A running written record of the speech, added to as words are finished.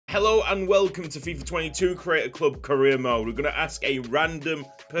Hello and welcome to FIFA 22 Create a Club Career Mode. We're going to ask a random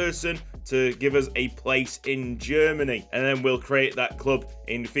person to give us a place in Germany, and then we'll create that club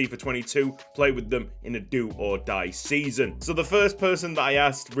in FIFA 22, play with them in a do or die season. So the first person that I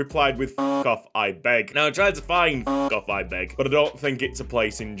asked replied with "F off, I beg." Now I tried to find "F off, I beg," but I don't think it's a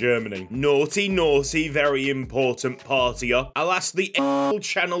place in Germany. Naughty, naughty, very important partier. I'll ask the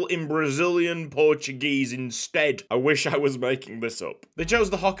channel in Brazilian Portuguese instead. I wish I was making this up. They chose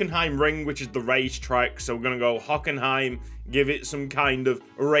the Hockenheim ring, which is the racetrack, so we're gonna go Hockenheim, give it some kind of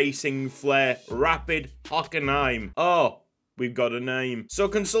racing flair. Rapid Hockenheim. Oh, we've got a name. So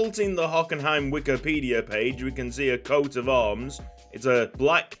consulting the Hockenheim Wikipedia page, we can see a coat of arms. It's a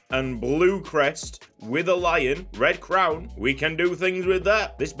black and blue crest with a lion, red crown. We can do things with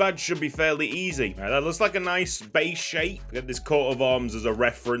that. This badge should be fairly easy. Right, that looks like a nice base shape. Get this coat of arms as a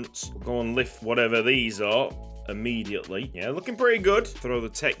reference. We'll go and lift whatever these are immediately. Yeah, looking pretty good. Throw the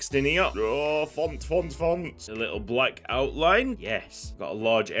text in here. Oh, font. A little black outline. Yes. Got a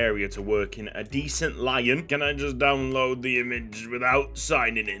large area to work in. A decent lion. Can I just download the image without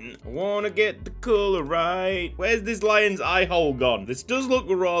signing in? I want to get the color right. Where's this lion's eye hole gone? This does look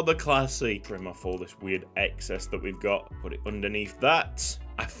rather classy. Trim off all this weird excess that we've got. Put it underneath that.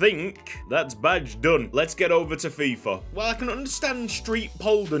 I think that's badge done. Let's get over to FIFA. Well, I can understand Street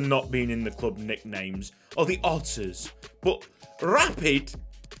Polden not being in the club nicknames, or the Otters, but Rapid?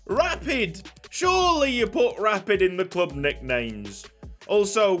 Surely you put Rapid in the club nicknames.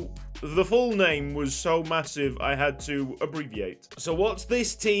 Also, the full name was so massive I had to abbreviate. So what's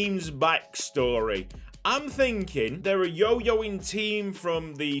this team's backstory? I'm thinking they're a yo-yoing team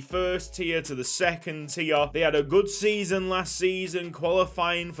from the first tier to the second tier. They had a good season last season,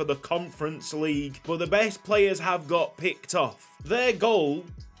 qualifying for the Conference League, but the best players have got picked off. Their goal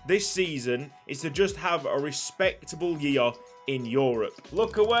this season is to just have a respectable year in Europe.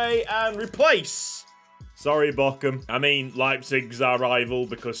 Look away and replace. Sorry, Bochum. I mean, Leipzig's our rival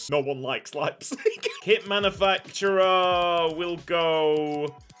because no one likes Leipzig. Kit manufacturer will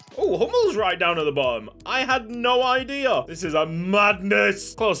go... Oh, Hummel's right down at the bottom. I had no idea. This is a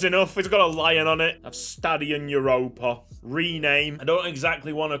madness. Close enough. It's got a lion on it. I've Stadion Europa. Rename. I don't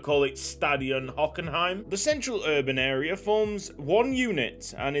exactly want to call it Stadion Hockenheim. The central urban area forms one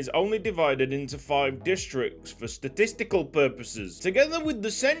unit and is only divided into 5 districts for statistical purposes. Together with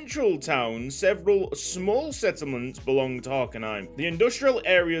the central town, several small settlements belong to Hockenheim. The industrial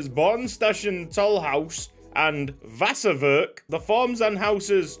areas Bornstaschen Tollhaus and Wasserwerk, the farms and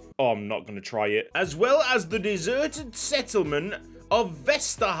houses, oh, I'm not going to try it, as well as the deserted settlement of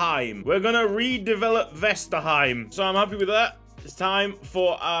Westerheim. We're going to redevelop Westerheim, so I'm happy with that. It's time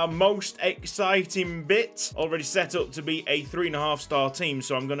for our most exciting bit. Already set up to be a 3.5-star team,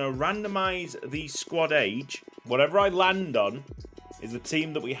 so I'm going to randomize the squad age. Whatever I land on is the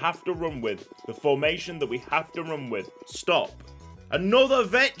team that we have to run with, the formation that we have to run with. Stop. Another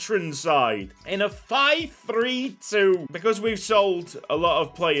veteran side in a 5-3-2. Because we've sold a lot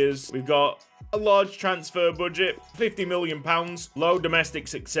of players, we've got a large transfer budget, £50 million, low domestic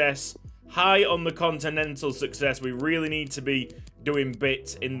success, high on the continental success. We really need to be doing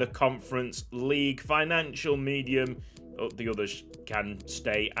bits in the Conference League. Financial medium. Oh, the others can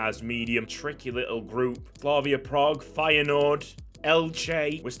stay as medium. Tricky little group. Slavia Prague, Feyenoord,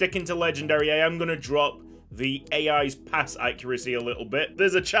 Elche. We're sticking to legendary. I am going to drop the AI's pass accuracy a little bit.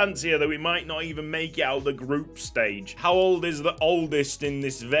 There's a chance here that we might not even make it out of the group stage. How old is the oldest in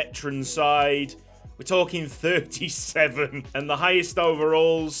this veteran side? We're talking 37. And the highest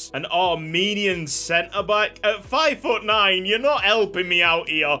overalls, an Armenian centre-back at 5'9". You're not helping me out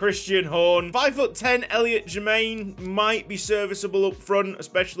here. Christian Horn. 5'10", Elliot Germain might be serviceable up front,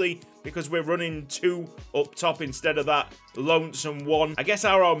 especially because we're running 2 up top instead of that lonesome 1. I guess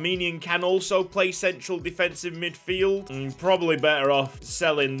our Armenian can also play central defensive midfield. Probably better off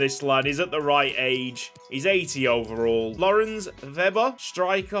selling this lad. He's at the right age. He's 80 overall. Lorenz Weber,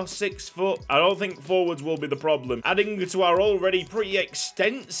 striker, 6 foot. I don't think forwards will be the problem. Adding to our already pretty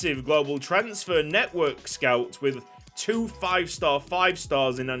extensive global transfer network scouts with 2 5-star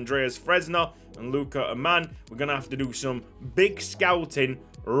 5-stars in Andreas Fresner and Luca Aman, we're going to have to do some big scouting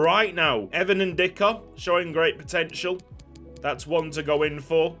right now. Evan and Dicker showing great potential. That's one to go in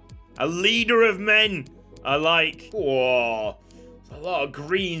for. A leader of men. I like. Whoa, a lot of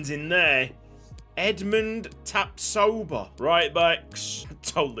greens in there. Edmund Tapsoba. Right backs.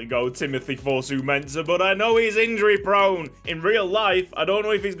 Totally go Timothy Fosu-Mensah, but I know he's injury prone. In real life, I don't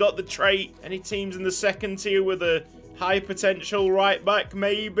know if he's got the trait. Any teams in the second tier with a high potential right back,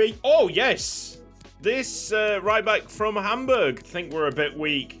 maybe? Oh, yes. This right back from Hamburg. I think we're a bit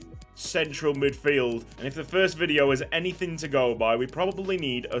weak. central midfield. And if the first video is anything to go by, we probably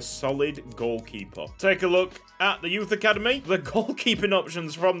need a solid goalkeeper. Take a look at the Youth Academy. The goalkeeping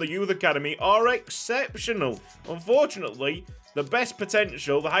options from the Youth Academy are exceptional. Unfortunately, the best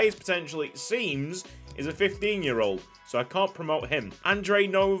potential, the highest potential it seems, is a 15-year-old. So I can't promote him. Andrei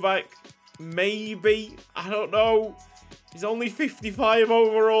Novak, maybe. I don't know. He's only 55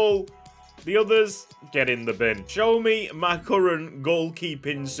 overall. The others, get in the bin. Show me my current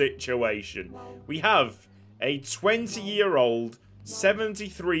goalkeeping situation. We have a 20-year-old,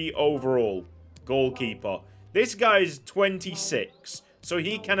 73 overall goalkeeper. This guy's 26, so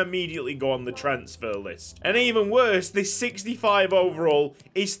he can immediately go on the transfer list. And even worse, this 65 overall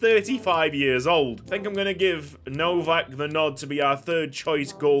is 35 years old. I think I'm going to give Novak the nod to be our third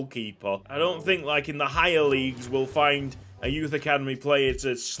choice goalkeeper. I don't think, like, in the higher leagues we'll find a Youth Academy player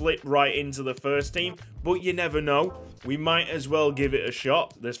to slip right into the first team, but you never know. We might as well give it a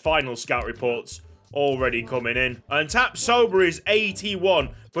shot. There's final scout reports already coming in. And Tap Sober is 81,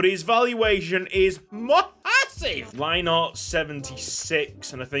 but his valuation is massive. Lineart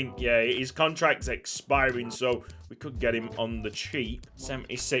 76, and I think, yeah, his contract's expiring, so we could get him on the cheap.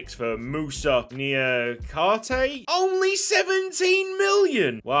 76 for Musa Niakate. Only 17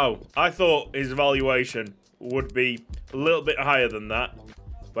 million. Wow, I thought his valuation would be a little bit higher than that,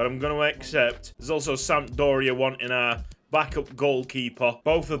 but I'm going to accept. There's also Sampdoria wanting our backup goalkeeper.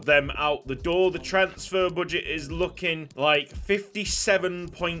 Both of them out the door. The transfer budget is looking like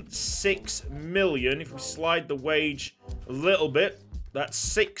 57.6 million. If we slide the wage a little bit, that's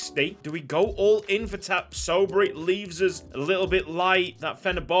 60. Do we go all in for Tap Sober? It leaves us a little bit light. That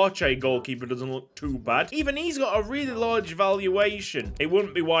Fenerbahce goalkeeper doesn't look too bad. Even he's got a really large valuation. It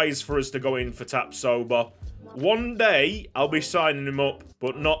wouldn't be wise for us to go in for Tap Sober. One day, I'll be signing him up,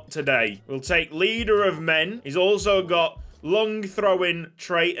 but not today. We'll take Leader of Men. He's also got long throwing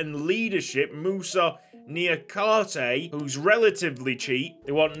trait and leadership. Musa Niakate, who's relatively cheap.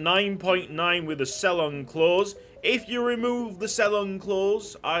 They want 9.9 with a sell-on clause. If you remove the sell-on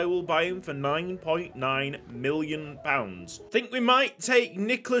clause, I will buy him for £9.9 million. Think we might take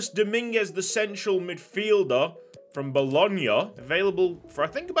Nicolas Dominguez, the central midfielder from Bologna, available for I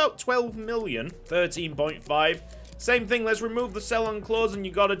think about 12 million, 13.5. Same thing, let's remove the sell-on clause and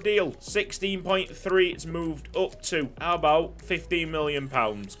you got a deal. 16.3, it's moved up to, how about 15 million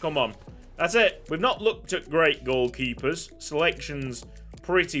pounds? Come on. That's it. We've not looked at great goalkeepers. Selections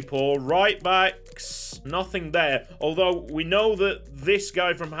pretty poor. Right backs, nothing there. Although we know that this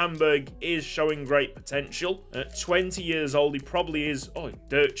guy from Hamburg is showing great potential. At 20 years old, he probably is,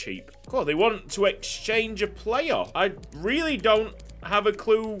 dirt cheap. Cool, they want to exchange a player. I really don't have a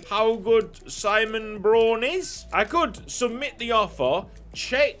clue how good Simon Braun is. I could submit the offer,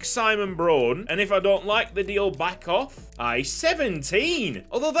 check Simon Braun, and if I don't like the deal, back off. 17.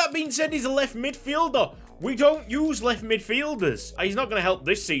 Although that being said, he's a left midfielder. We don't use left midfielders. He's not going to help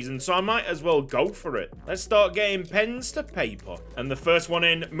this season, so I might as well go for it. Let's start getting pens to paper. And the first one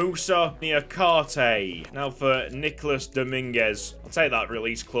in, Musa Niakate. Now for Nicolas Dominguez. I'll take that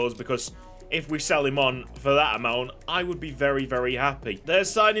release clause because if we sell him on for that amount, I would be very, very happy. There's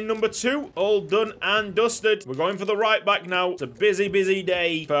signing number 2, all done and dusted. We're going for the right back now. It's a busy, busy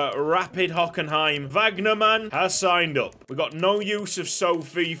day for Rapid Hockenheim. Wagnerman has signed up. We got no use of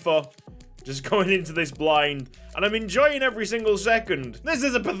FIFA. Just going into this blind, and I'm enjoying every single second. This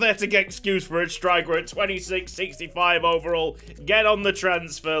is a pathetic excuse for a striker at 26, 65 overall. Get on the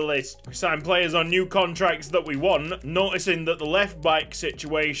transfer list. We sign players on new contracts that we want, noticing that the left back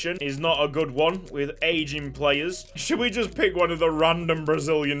situation is not a good one with aging players. Should we just pick one of the random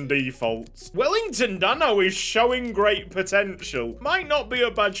Brazilian defaults? Wellington Dano is showing great potential. Might not be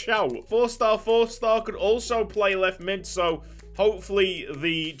a bad shout. 4-star could also play left mid, so hopefully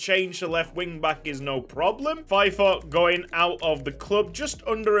the change to left wing back is no problem. Pfeiffer going out of the club. Just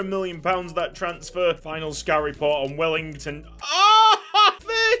under £1 million that transfer. Final scout report on Wellington.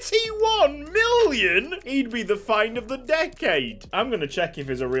 31 million? He'd be the find of the decade. I'm going to check if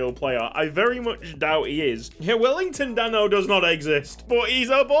he's a real player. I very much doubt he is. Yeah, Wellington Dano does not exist, but he's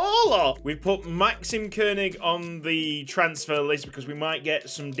a baller. We've put Maxim Koenig on the transfer list because we might get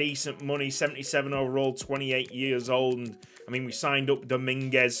some decent money. 77 overall, 28 years old. And I mean, we signed up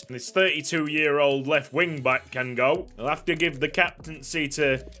Dominguez. And this 32-year-old left wing back can go. We'll have to give the captaincy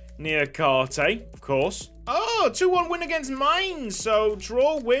to Niakate, of course. Oh, 2-1 win against Mainz. So,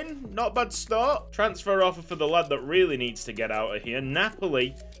 draw, win. Not bad start. Transfer offer for the lad that really needs to get out of here.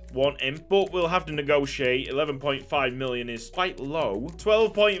 Napoli want him, but we'll have to negotiate. 11.5 million is quite low.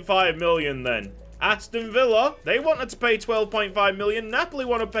 12.5 million then. Aston Villa, they wanted to pay 12.5 million. Napoli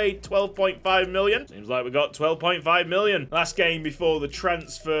want to pay 12.5 million. Seems like we got 12.5 million. Last game before the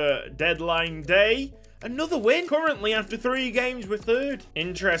transfer deadline day. Another win. Currently, after 3 games, we're third.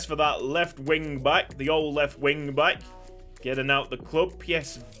 Interest for that left wing back, the old left wing back. Getting out the club.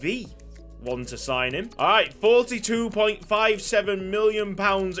 PSV want to sign him. All right, £42.57 million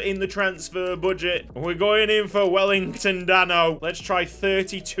in the transfer budget. We're going in for Wellington Dano. Let's try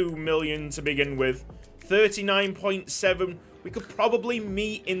 32 million to begin with. 39.7. We could probably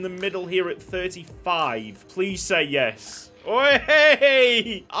meet in the middle here at 35. Please say yes. Oh,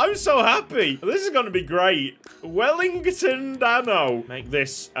 hey! I'm so happy. This is going to be great. Wellington Dano. Make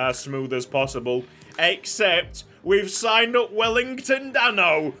this as smooth as possible. Except we've signed up Wellington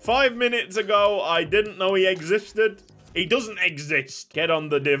Dano. 5 minutes ago, I didn't know he existed. He doesn't exist. Get on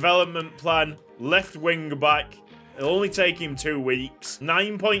the development plan. Left wing back. It'll only take him 2 weeks.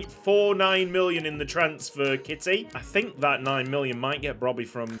 9.49 million in the transfer kitty. I think that 9 million might get Robbie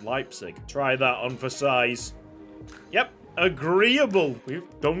from Leipzig. Try that on for size. Yep. Agreeable. We've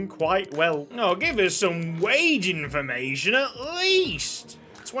done quite well. Oh, give us some wage information at least.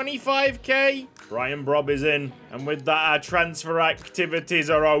 25k. Ryan Brobb is in. And with that, our transfer activities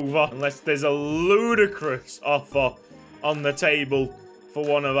are over. Unless there's a ludicrous offer on the table for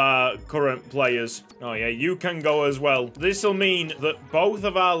one of our current players. Oh yeah, you can go as well. This will mean that both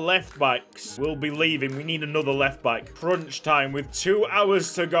of our left backs will be leaving. We need another left back. Crunch time. With 2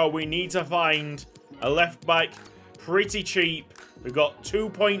 hours to go, we need to find a left back pretty cheap. We've got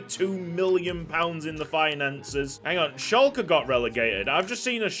 £2.2 million in the finances. Hang on, Schalke got relegated. I've just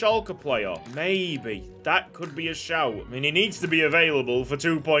seen a Schalke player. Maybe. That could be a shout. I mean, he needs to be available for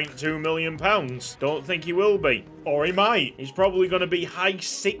 £2.2 million. Don't think he will be. Or he might. He's probably going to be high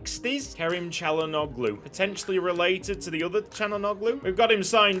 60s. Kerim Çalhanoğlu. Potentially related to the other Çalhanoğlu. We've got him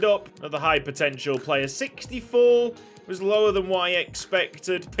signed up. Another high potential player. 64. Was lower than what I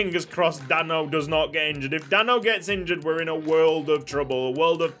expected. Fingers crossed Dano does not get injured. If Dano gets injured, we're in a world of trouble, a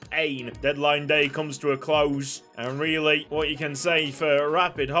world of pain. Deadline day comes to a close. And really, what you can say for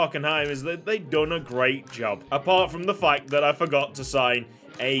Rapid Hockenheim is that they've done a great job. Apart from the fact that I forgot to sign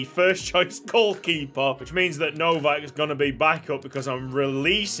a first-choice goalkeeper, which means that Novak is going to be back up because I'm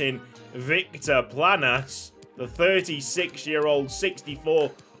releasing Victor Planas, the 36-year-old,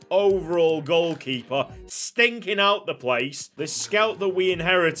 64 overall goalkeeper, stinking out the place. The scout that we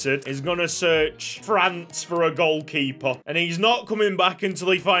inherited is gonna search France for a goalkeeper, and he's not coming back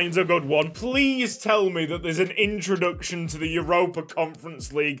until he finds a good one. Please tell me that there's an introduction to the Europa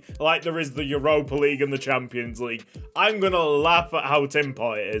Conference League like there is the Europa League and the Champions League. I'm gonna laugh at how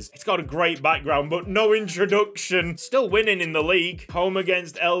Timpot it is. It's got a great background, but no introduction. Still winning in the league. Home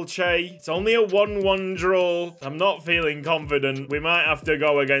against Elche. It's only a 1-1 draw. I'm not feeling confident. We might have to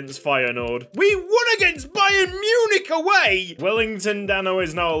go against Feyenoord. We won against Bayern Munich away! Wellington Dano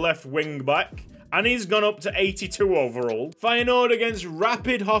is now a left wing back, and he's gone up to 82 overall. Feyenoord against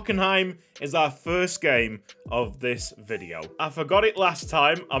Rapid Hockenheim is our first game of this video. I forgot it last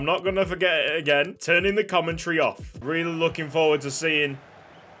time. I'm not going to forget it again. Turning the commentary off. Really looking forward to seeing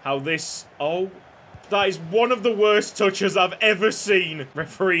how this... Oh, that is one of the worst touches I've ever seen.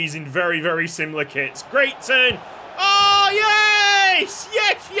 Referees in very, very similar kits. Great turn. Oh, yes!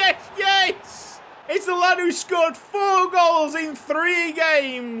 Yes, yes, yes! It's the lad who scored 4 goals in 3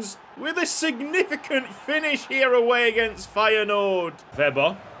 games with a significant finish here away against Feyenoord.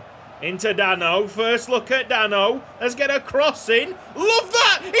 Weber into Dano. First look at Dano. Let's get a cross in. Love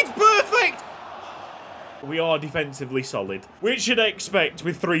that! It's perfect! We are defensively solid, which you'd expect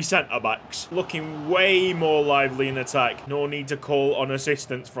with 3 centre-backs. Looking way more lively in attack. No need to call on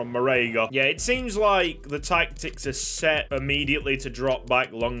assistance from Marega. Yeah, it seems like the tactics are set immediately to drop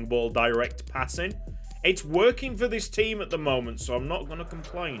back long ball direct passing. It's working for this team at the moment, so I'm not going to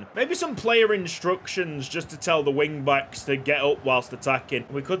complain. Maybe some player instructions just to tell the wing-backs to get up whilst attacking.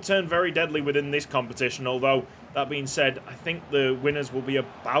 We could turn very deadly within this competition, although, that being said, I think the winners will be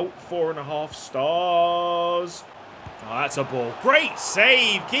about 4.5 stars. Oh, that's a ball. Great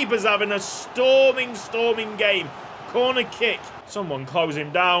save! Keeper's having a storming game. Corner kick. Someone close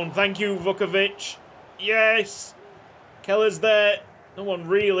him down. Thank you, Vukovic. Yes! Keller's there. No one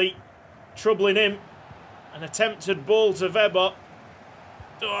really troubling him. An attempted ball to Weber.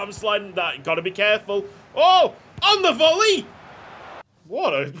 Oh, I'm sliding that. Gotta be careful. Oh! On the volley!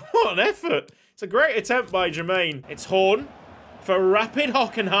 What an effort. It's a great attempt by Jermaine. It's Horn for Rapid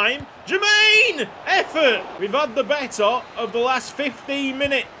Hockenheim. Jermaine! Effort! We've had the better of the last 15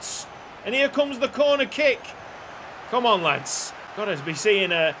 minutes. And here comes the corner kick. Come on, lads. Gotta be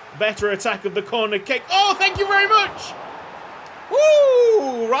seeing a better attack of the corner kick. Oh, thank you very much!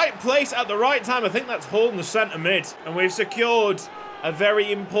 Woo! right place at the right time. I think that's holding the centre mid. And we've secured a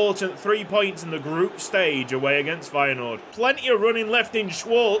very important 3 points in the group stage away against Feyenoord. Plenty of running left in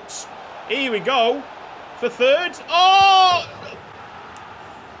Schwartz. Here we go. For third. Oh!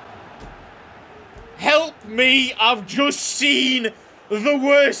 Help me. I've just seen the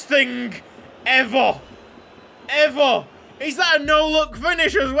worst thing ever. Ever. Is that a no-look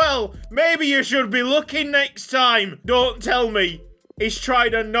finish as well? Maybe you should be looking next time. Don't tell me he's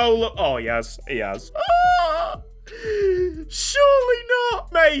tried a no-look. Oh, he has. He has. Oh, surely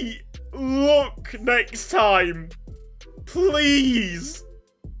not, mate. Look next time. Please.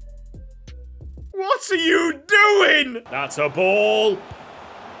 What are you doing? That's a ball.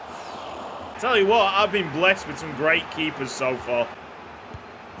 Tell you what, I've been blessed with some great keepers so far.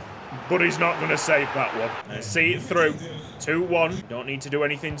 But he's not going to save that one. Let's see it through. 2-1. Don't need to do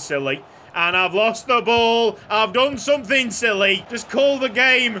anything silly. And I've lost the ball. I've done something silly. Just call the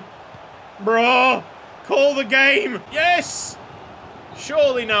game. Bro. Call the game. Yes.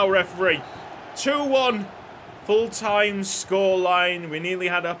 Surely now, referee. 2-1. Full-time scoreline. We nearly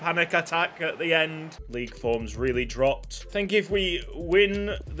had a panic attack at the end. League form's really dropped. I think if we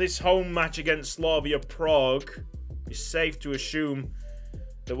win this home match against Slavia Prague, it's safe to assume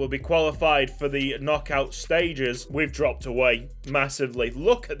that we'll be qualified for the knockout stages. We've dropped away massively.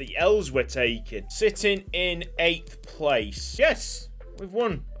 Look at the L's we're taking. Sitting in 8th place. Yes, we've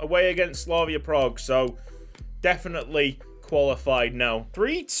won away against Slavia Prague, so definitely qualified now.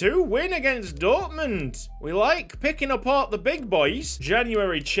 3-2 win against Dortmund. We like picking apart the big boys.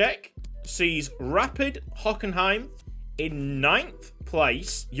 January check sees Rapid Hockenheim in 9th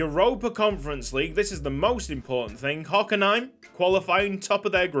place. Europa Conference League. This is the most important thing. Hockenheim qualifying top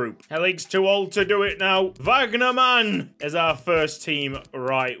of their group. Hellig's too old to do it now. Wagnerman is our first team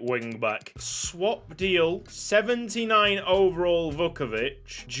right wing back. Swap deal. 79 overall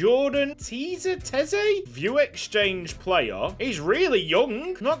Vukovic. Jordan Teze? View exchange player. He's really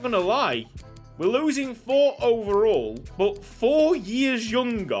young. Not gonna lie. We're losing 4 overall, but 4 years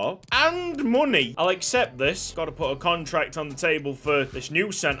younger and money. I'll accept this. Got to put a contract on the table for this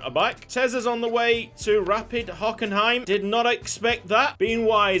new centre-back. Teza's on the way to Rapid Hockenheim. Did not expect that. Being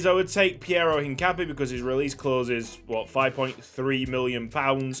wise, I would take Piero Hincapi because his release clause is, what, £5.3 million.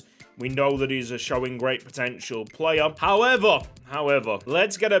 We know that he's a showing great potential player. However,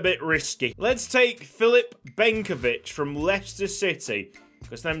 let's get a bit risky. Let's take Filip Benkovic from Leicester City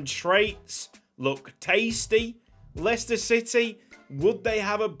because them traits look tasty. Leicester City, would they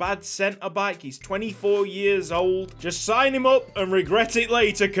have a bad centre-back? He's 24 years old. Just sign him up and regret it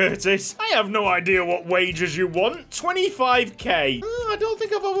later, Curtis. I have no idea what wages you want. 25k. I don't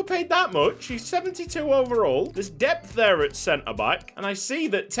think I've overpaid that much. He's 72 overall. There's depth there at centre-back. And I see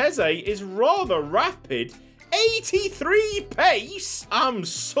that Teze is rather rapid. 83 pace. I'm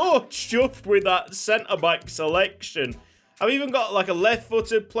so chuffed with that centre-back selection. I've even got like a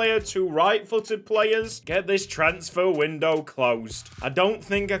left-footed player, 2 right-footed players. Get this transfer window closed. I don't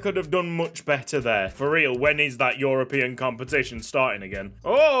think I could have done much better there. For real, when is that European competition starting again?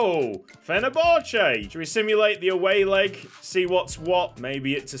 Oh, Fenerbahce. Should we simulate the away leg? See what's what?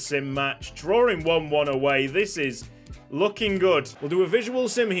 Maybe it's a sim match. Drawing 1-1 away. This is looking good. We'll do a visual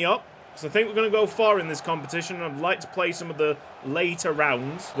sim here. So I think we're going to go far in this competition. I'd like to play some of the later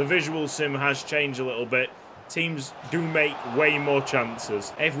rounds. The visual sim has changed a little bit. Teams do make way more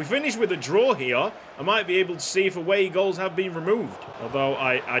chances. If we finish with a draw here, I might be able to see if away goals have been removed. Although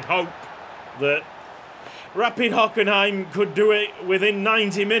I'd hope that Rapid Hockenheim could do it within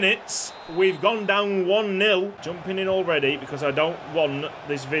 90 minutes. We've gone down 1-0. Jumping in already because I don't want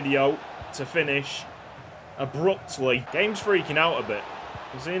this video to finish abruptly. Game's freaking out a bit.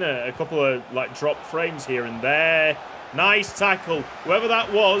 I've seen a couple of like drop frames here and there. Nice tackle. Whoever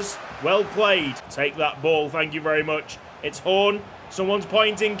that was, well played. Take that ball. Thank you very much. It's Horn. Someone's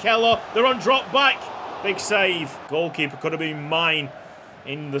pointing. Keller. They're on drop back. Big save. Goalkeeper could have been mine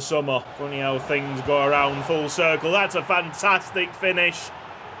in the summer. Funny how things go around full circle. That's a fantastic finish.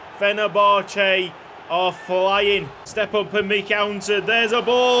 Fenerbahce are flying. Step up and be countered. There's a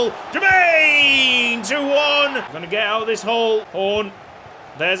ball. Jermaine! 2-1. Gonna get out of this hole. Horn.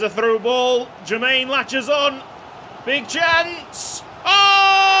 There's a through ball. Jermaine latches on. Big chance.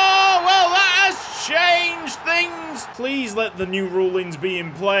 Oh, well, that has changed things. Please let the new rulings be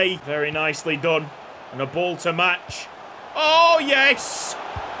in play. Very nicely done. And a ball to match. Oh, yes.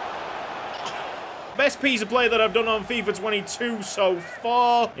 Best piece of play that I've done on FIFA 22 so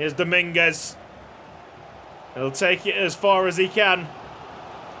far. Here's Dominguez. He'll take it as far as he can.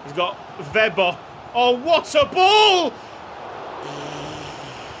 He's got Weber. Oh, what a ball.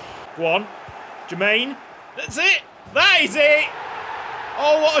 Go on. Jermaine. That's it. That is it.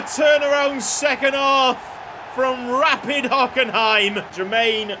 Oh, what a turnaround second half from Rapid Hockenheim.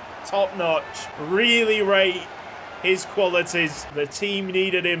 Jermaine, top notch. Really rate his qualities. The team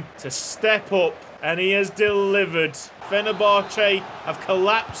needed him to step up, and he has delivered. Fenerbahce have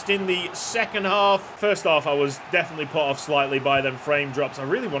collapsed in the second half. First half, I was definitely put off slightly by them frame drops. I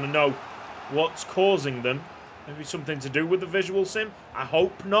really want to know what's causing them. Maybe something to do with the visual sim? I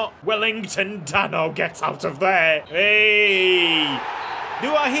hope not. Wellington Dano, get out of there. Hey! Do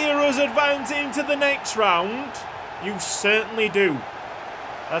our heroes advance into the next round? You certainly do.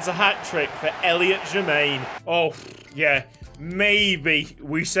 That's a hat-trick for Elliot Germain. Oh, yeah. Maybe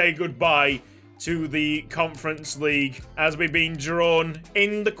we say goodbye to the Conference League as we've been drawn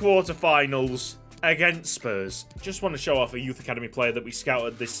in the quarterfinals against Spurs. Just want to show off a youth academy player that we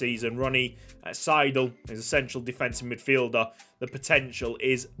scouted this season. Ronnie Seidel is a central defensive midfielder. The potential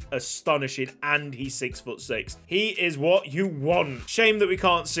is astonishing, and he's 6'6". He is what you want. Shame that we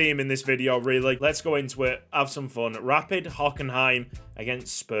can't see him in this video, really. Let's go into it, have some fun. Rapid Hockenheim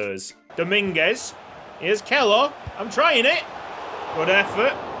against Spurs. Dominguez. Here's Keller. I'm trying it. Good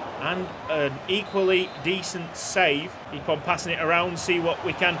effort. And an equally decent save. Keep on passing it around, see what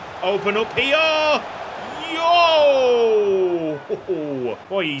we can open up here. Yo!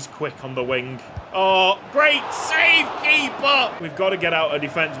 Boy, he's quick on the wing. Oh, great save, keeper! We've got to get out of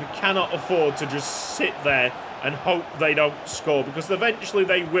defence. We cannot afford to just sit there and hope they don't score, because eventually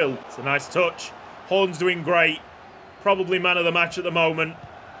they will. It's a nice touch. Horn's doing great. Probably man of the match at the moment.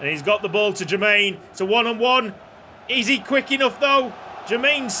 And he's got the ball to Jermaine. It's a one-on-one. Is he quick enough, though?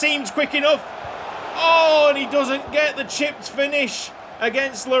 Jermaine seems quick enough. Oh, and he doesn't get the chipped finish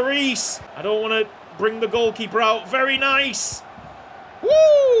against Lloris. I don't want to bring the goalkeeper out. Very nice.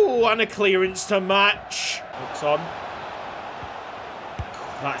 Woo! And a clearance to match. Hooks on.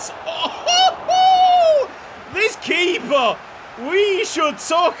 That's... Oh! This keeper! We should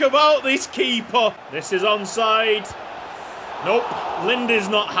talk about this keeper. This is onside. Nope, Linda's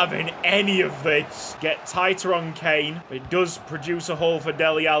not having any of this. Get tighter on Kane. It does produce a hole for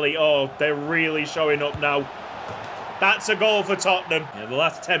Dele Alli. Oh, they're really showing up now. That's a goal for Tottenham. In the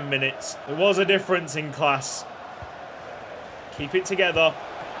last 10 minutes, there was a difference in class. Keep it together.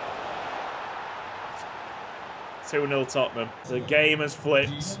 2-0 Tottenham. The game has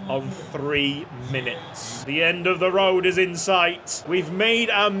flipped on 3 minutes. The end of the road is in sight. We've made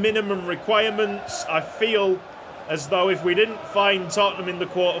our minimum requirements. I feel as though if we didn't find Tottenham in the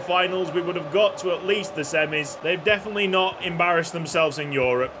quarterfinals, we would have got to at least the semis. They've definitely not embarrassed themselves in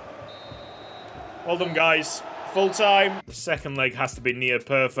Europe. Well done, guys. Full time. The second leg has to be near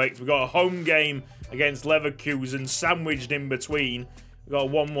perfect. We've got a home game against Leverkusen sandwiched in between. We've got a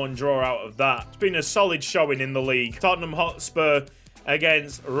 1-1 draw out of that. It's been a solid showing in the league. Tottenham Hotspur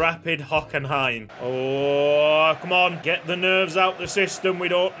against Rapid Hockenheim. Oh, come on. Get the nerves out the system. We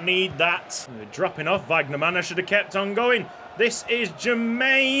don't need that. We're dropping off. Wagnerman, I should have kept on going. This is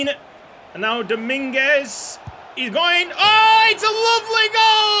Jermaine. And now Dominguez. He's going. Oh, it's a lovely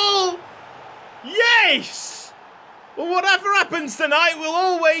goal! Yes! Well, whatever happens tonight, we'll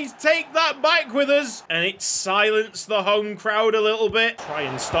always take that back with us. And it silenced the home crowd a little bit. Try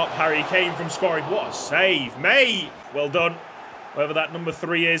and stop Harry Kane from scoring. What a save, mate. Well done. Whoever that number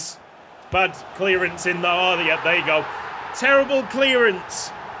 3 is. Bad clearance in there. Oh, yeah, there you go. Terrible clearance.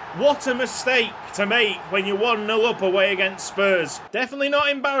 What a mistake to make when you're 1-0 up away against Spurs. Definitely not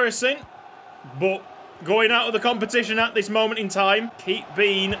embarrassing, but going out of the competition at this moment in time. Keep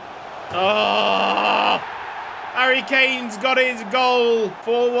being... Oh! Harry Kane's got his goal.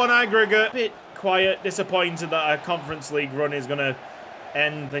 4-1 aggregate. Bit quiet, disappointed that our Conference League run is going to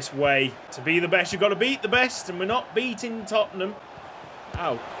end this way. To be the best, you've got to beat the best, and we're not beating Tottenham.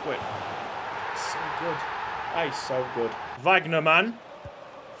 Ow, quick. So good. That is so good. Wagnerman.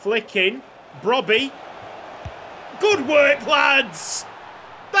 Flicking. Brobby. Good work, lads!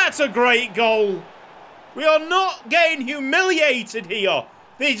 That's a great goal. We are not getting humiliated here.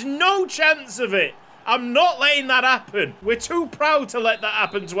 There's no chance of it. I'm not letting that happen. We're too proud to let that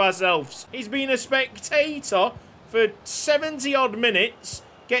happen to ourselves. He's been a spectator for 70-odd minutes,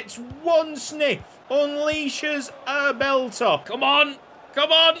 gets 1 sniff, unleashes a belter. Come on,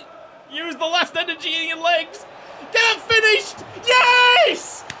 come on. Use the last energy in your legs. Get it finished.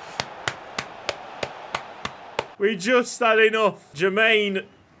 Yes! We just had enough. Jermaine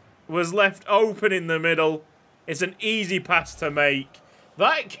was left open in the middle. It's an easy pass to make.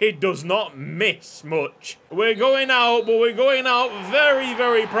 That kid does not miss much. We're going out, but we're going out very,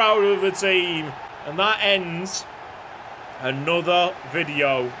 very proud of the team. And that ends another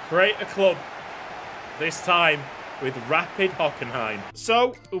video. Create a club. This time with Rapid Hockenheim.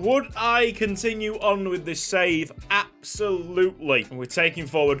 So, would I continue on with this save? Absolutely. We're taking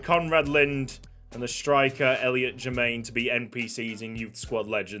forward Conrad Lind and the striker Elliot Germain to be NPCs in Youth Squad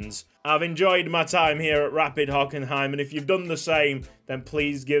Legends. I've enjoyed my time here at Rapid Hockenheim, and if you've done the same, then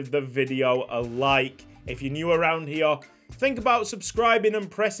please give the video a like. If you're new around here, think about subscribing and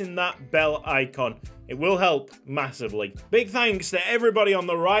pressing that bell icon. It will help massively. Big thanks to everybody on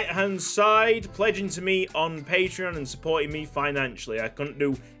the right-hand side pledging to me on Patreon and supporting me financially. I couldn't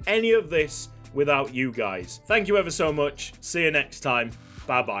do any of this without you guys. Thank you ever so much. See you next time.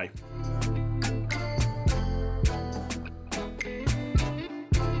 Bye-bye.